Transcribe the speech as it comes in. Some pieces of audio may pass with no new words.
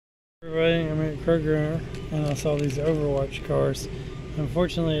Everybody, I'm at Kroger and I saw these Overwatch cars.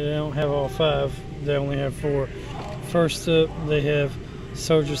 Unfortunately, they don't have all 5. They only have 4. First up, they have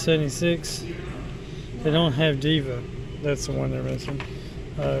Soldier 76. They don't have Diva. That's the one they're missing.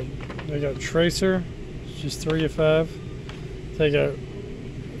 They got Tracer, just 3 of 5. They got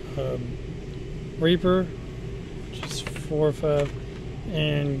Reaper, which is 4 of 5,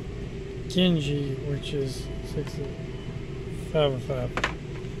 and Genji, which is 5 of 5.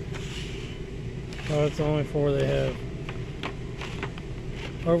 Well, that's the only 4 they have.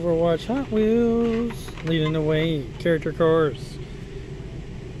 Overwatch Hot Wheels leading the way. Character cars.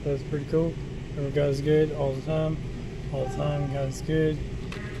 That's pretty cool. Every guy's good all the time. All the time, guys good.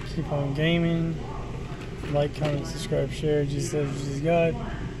 Keep on gaming. Like, comment, subscribe, share. Jesus loves, Jesus God.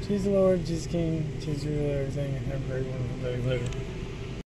 Jesus the Lord, Jesus King. Jesus everything. And have a great wonderful day later.